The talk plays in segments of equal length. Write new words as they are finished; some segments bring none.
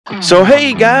So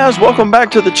hey guys, welcome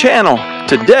back to the channel.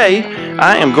 Today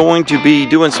I am going to be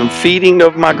doing some feeding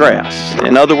of my grass.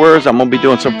 In other words, I'm going to be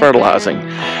doing some fertilizing.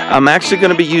 I'm actually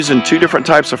going to be using two different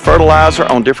types of fertilizer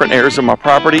on different areas of my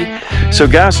property. So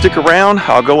guys, stick around.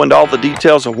 I'll go into all the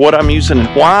details of what I'm using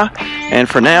and why. And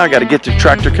for now, I got to get the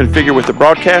tractor configured with the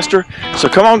broadcaster. So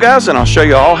come on guys, and I'll show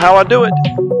you all how I do it.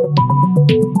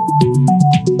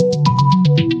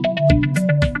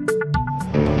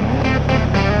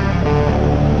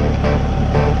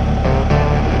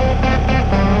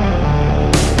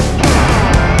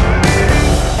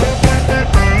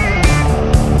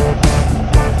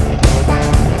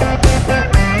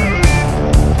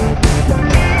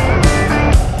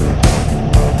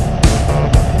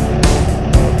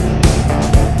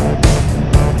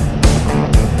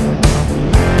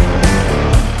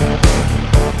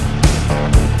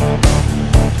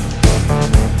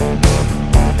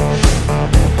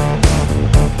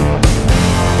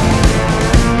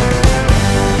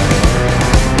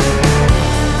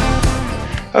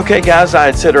 Okay guys, I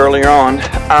had said earlier on,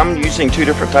 I'm using two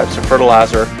different types of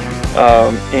fertilizer,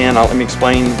 and let me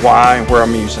explain why and where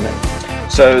I'm using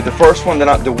it. So the first one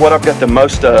what I've got the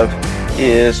most of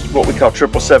is what we call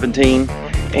 1717,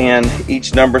 and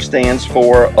each number stands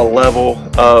for a level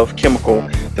of chemical.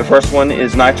 The first one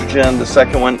is nitrogen, the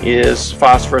second one is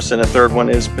phosphorus, and the third one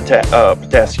is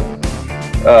potassium.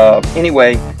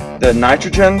 Anyway, the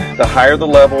nitrogen, the higher the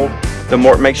level, the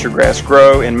more it makes your grass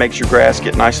grow and makes your grass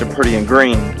get nice and pretty and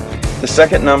green. The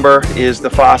second number is the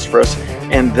phosphorus,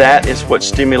 and that is what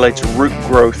stimulates root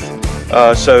growth.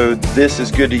 So this is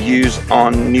good to use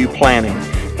on new planting.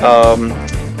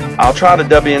 I'll try to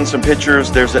dub in some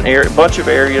pictures. There's a bunch of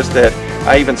areas that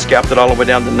I even scalped it all the way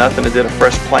down to nothing and did a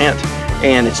fresh plant,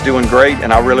 and it's doing great,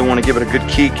 and I really want to give it a good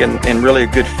kick and really a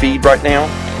good feed right now.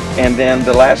 And then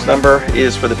the last number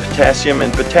is for the potassium,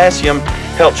 and potassium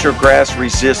helps your grass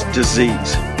resist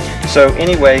disease. So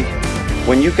anyway,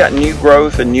 when you've got new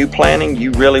growth and new planting,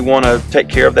 you really want to take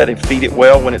care of that and feed it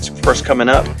well when it's first coming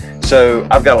up. So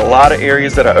I've got a lot of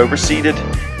areas that I overseeded,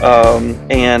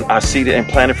 and I seeded and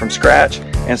planted from scratch,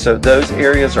 and so those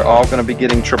areas are all going to be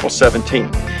getting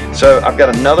 1717. So I've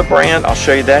got another brand. I'll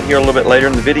show you that here a little bit later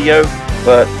in the video,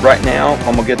 but right now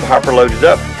I'm going to get the hopper loaded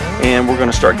up and we're going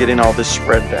to start getting all this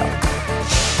spread out.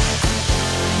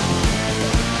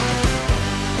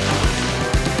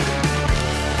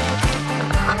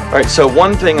 Alright, so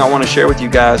one thing I want to share with you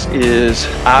guys is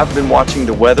I've been watching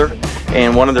the weather,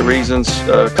 and one of the reasons,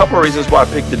 a couple of reasons why I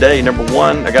picked today. Number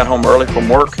one, I got home early from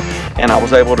work and I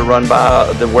was able to run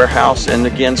by the warehouse, and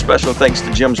again, special thanks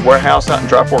to Jim's Warehouse out in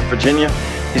Dry Fork, Virginia.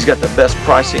 He's got the best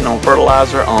pricing on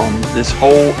fertilizer on this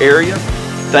whole area.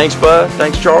 Thanks bud,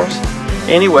 thanks Charles.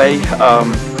 Anyway,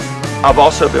 I've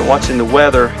also been watching the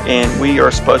weather, and we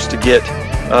are supposed to get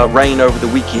rain over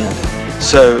the weekend.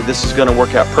 So this is going to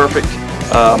work out perfect.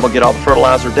 I'm going to get all the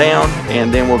fertilizer down,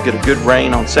 and then we'll get a good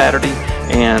rain on Saturday,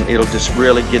 and it'll just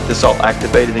really get this all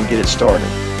activated and get it started.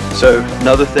 So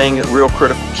another thing, a real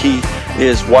critical key,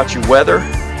 is watch your weather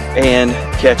and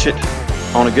catch it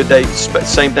on a good day.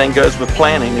 Same thing goes with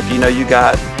planting. If you know you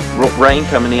got rain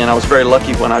coming in, I was very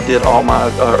lucky when I did all my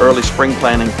early spring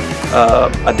planting.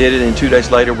 I did it, and 2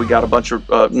 days later we got a bunch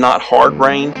of not hard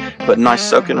rain, but nice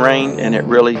soaking rain, and it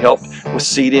really helped with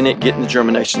seeding it, getting the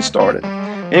germination started.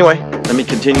 Anyway, let me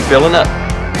continue filling up.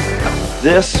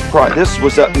 This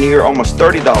was up near almost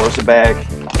 $30 a bag,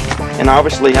 and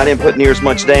obviously I didn't put near as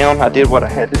much down. I did what I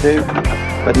had to do,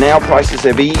 but now prices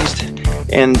have eased,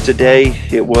 and today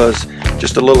it was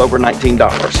just a little over $19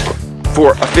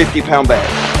 for a 50-pound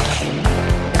bag.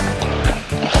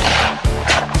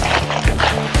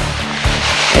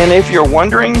 And if you're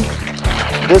wondering,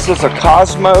 this is a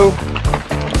Cosmo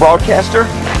broadcaster.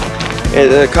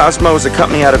 Cosmo is a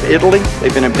company out of Italy.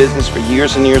 They've been in business for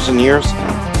years and years and years.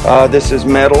 This is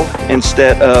metal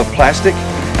instead of plastic,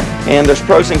 and there's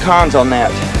pros and cons on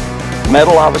that.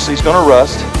 Metal obviously is going to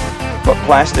rust, but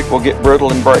plastic will get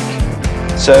brittle and break.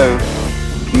 So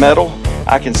metal,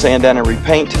 I can sand down and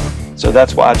repaint, so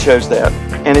that's why I chose that.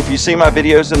 And if you see my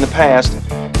videos in the past,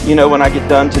 you know when I get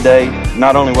done today,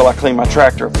 not only will I clean my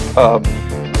tractor,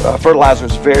 fertilizer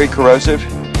is very corrosive,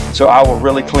 so I will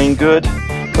really clean good.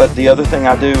 But the other thing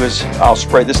I do is I'll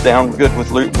spray this down good with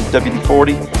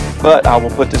WD-40, but I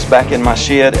will put this back in my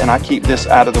shed, and I keep this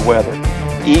out of the weather.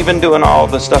 Even doing all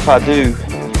the stuff I do,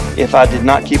 if I did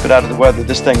not keep it out of the weather,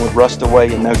 this thing would rust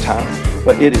away in no time.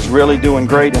 But it is really doing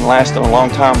great and lasting a long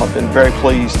time. I've been very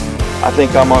pleased. I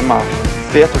think I'm on my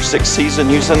 5th or 6th season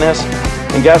using this.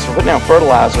 And guys, for putting down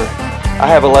fertilizer, I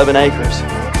have 11 acres.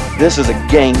 This is a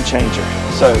game changer.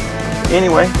 So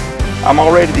anyway, I'm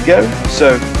all ready to go.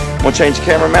 So I'm gonna change the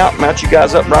camera mount you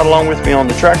guys up right along with me on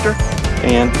the tractor,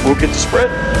 and we'll get to spread.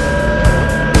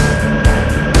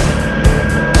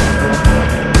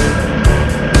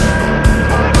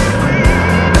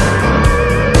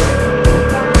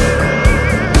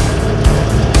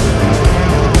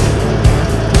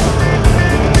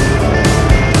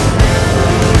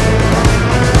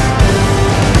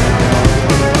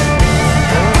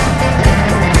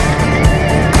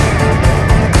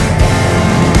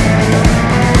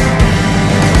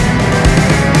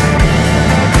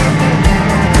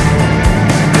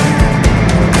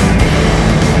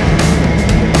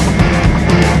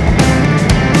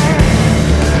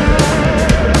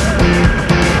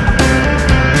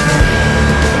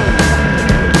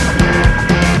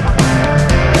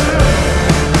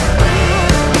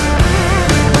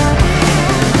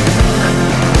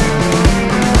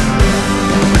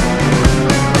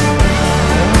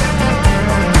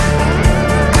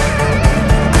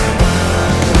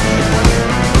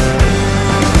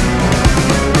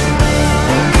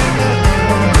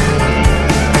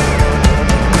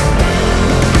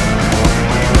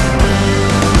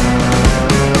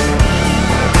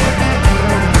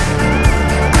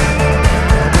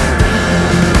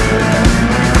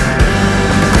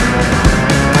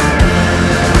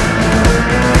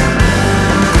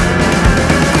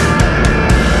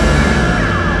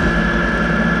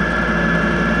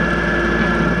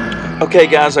 Okay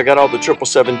guys, I got all the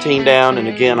 1717 down, and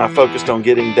again I focused on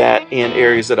getting that in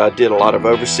areas that I did a lot of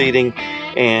overseeding,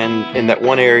 and in that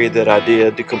one area that I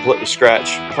did to completely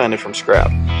planted from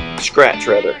scratch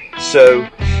rather. So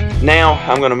now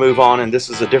I'm going to move on, and this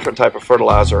is a different type of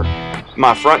fertilizer.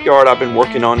 My front yard I've been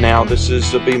working on now. This is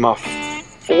to be my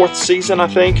 4th season, I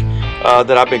think,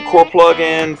 that I've been core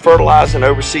plugging, fertilizing,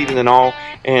 overseeding and all,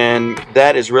 and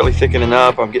that is really thickening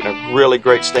up. I'm getting a really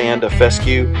great stand of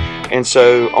fescue, and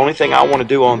so only thing I want to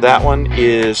do on that one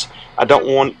is I don't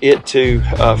want it to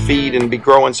feed and be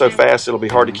growing so fast it'll be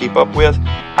hard to keep up with.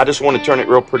 I just want to turn it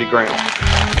real pretty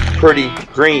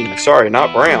green, sorry,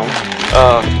 not brown.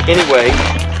 Anyway,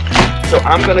 so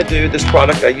I'm going to do this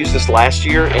product. I used this last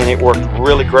year and it worked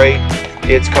really great.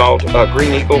 It's called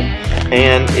Green Eagle,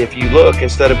 and if you look,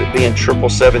 instead of it being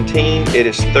 1717, it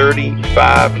is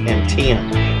 35 and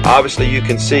 10. Obviously you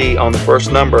can see on the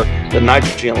first number the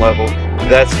nitrogen level.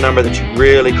 That's the number that you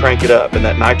really crank it up, and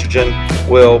that nitrogen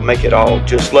will make it all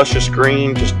just luscious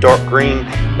green, just dark green.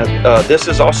 This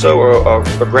is also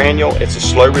a granule. It's a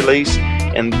slow release,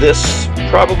 and this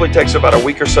probably takes about a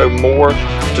week or so more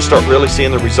to start really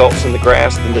seeing the results in the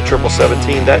grass than the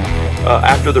 1717. That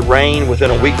after the rain,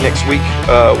 within a week, next week,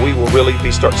 we will really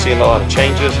start seeing a lot of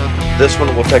changes. This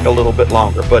one will take a little bit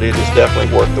longer, but it is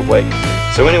definitely worth the wait.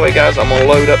 So anyway guys, I'm going to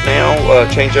load up now,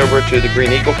 change over to the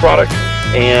Green Eagle product,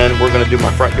 and we're going to do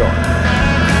my front yard.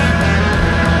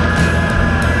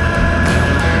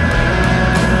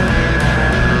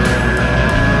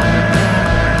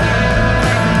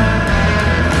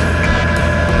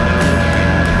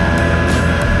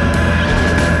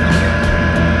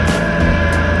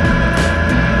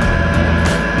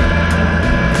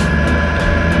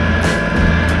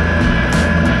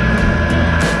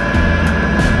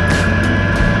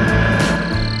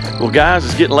 Well guys,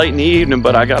 it's getting late in the evening,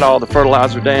 but I got all the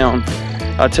fertilizer down.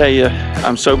 I tell you,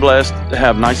 I'm so blessed to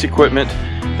have nice equipment.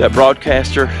 That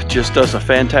broadcaster just does a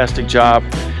fantastic job.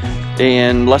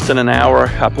 In less than an hour,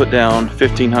 I put down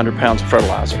 1,500 pounds of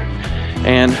fertilizer.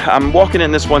 And I'm walking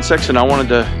in this one section I wanted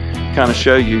to kind of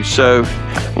show you. So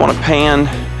I want to pan.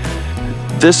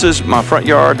 This is my front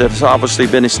yard that's obviously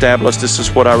been established. This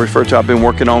is what I refer to, I've been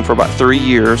working on for about 3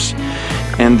 years.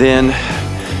 And then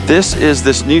this is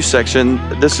this new section.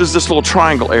 This is this little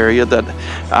triangle area that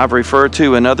I've referred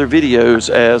to in other videos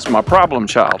as my problem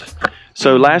child.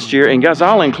 So last year, and guys,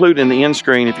 I'll include in the end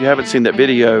screen if you haven't seen that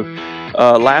video,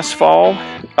 last fall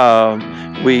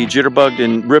we jitterbugged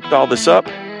and ripped all this up,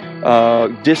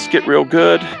 disked it real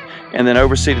good, and then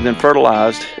overseeded and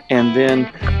fertilized, and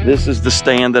then this is the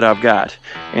stand that I've got.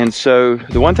 And so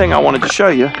the one thing I wanted to show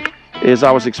you is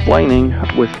I was explaining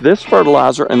with this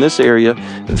fertilizer in this area,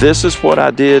 this is what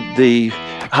I did, the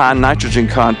high nitrogen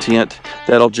content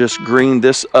that'll just green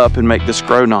this up and make this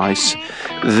grow nice.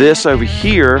 This over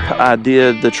here, I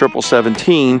did the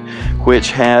 1717,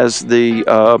 which has the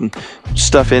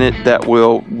stuff in it that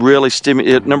will really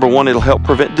stimulate. Number one, it'll help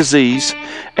prevent disease,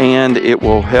 and it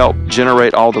will help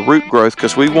generate all the root growth,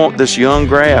 because we want this young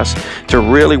grass to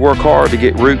really work hard to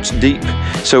get roots deep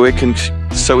so it can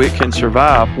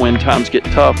survive when times get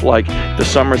tough, like the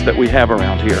summers that we have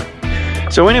around here.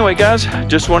 So anyway guys,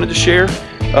 just wanted to share.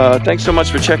 Thanks so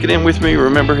much for checking in with me.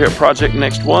 Remember, here at Project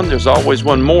Next One, there's always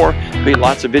one more. There'll be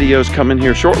lots of videos coming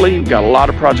here shortly. We've got a lot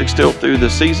of projects still through the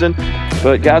season.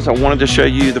 But guys, I wanted to show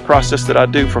you the process that I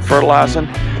do for fertilizing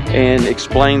and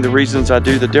explain the reasons I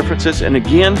do the differences. And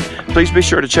again, please be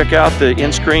sure to check out the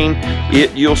end screen.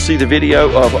 You'll see the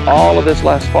video of all of this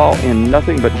last fall in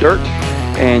nothing but dirt,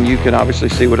 and you can obviously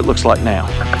see what it looks like now.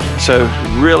 So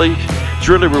really, it's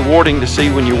really rewarding to see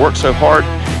when you work so hard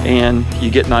and you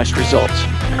get nice results.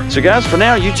 So guys, for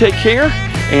now, you take care,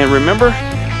 and remember,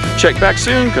 check back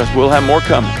soon because we'll have more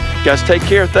coming. Guys, take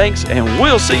care, thanks, and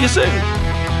we'll see you soon.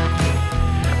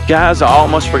 Guys, I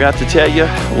almost forgot to tell you,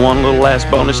 one little last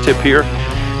bonus tip here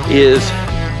is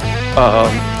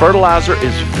fertilizer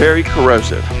is very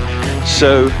corrosive.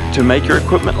 So to make your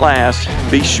equipment last,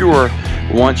 be sure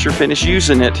once you're finished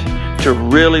using it to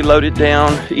really load it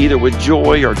down either with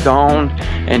Joy or Dawn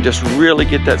and just really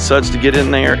get that suds to get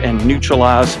in there and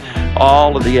neutralize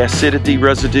all of the acidity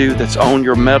residue that's on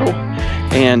your metal,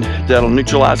 and that'll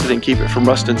neutralize it and keep it from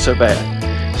rusting so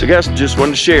bad. So guys, just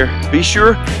wanted to share. Be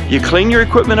sure you clean your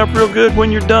equipment up real good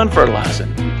when you're done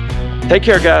fertilizing. Take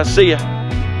care guys, see ya.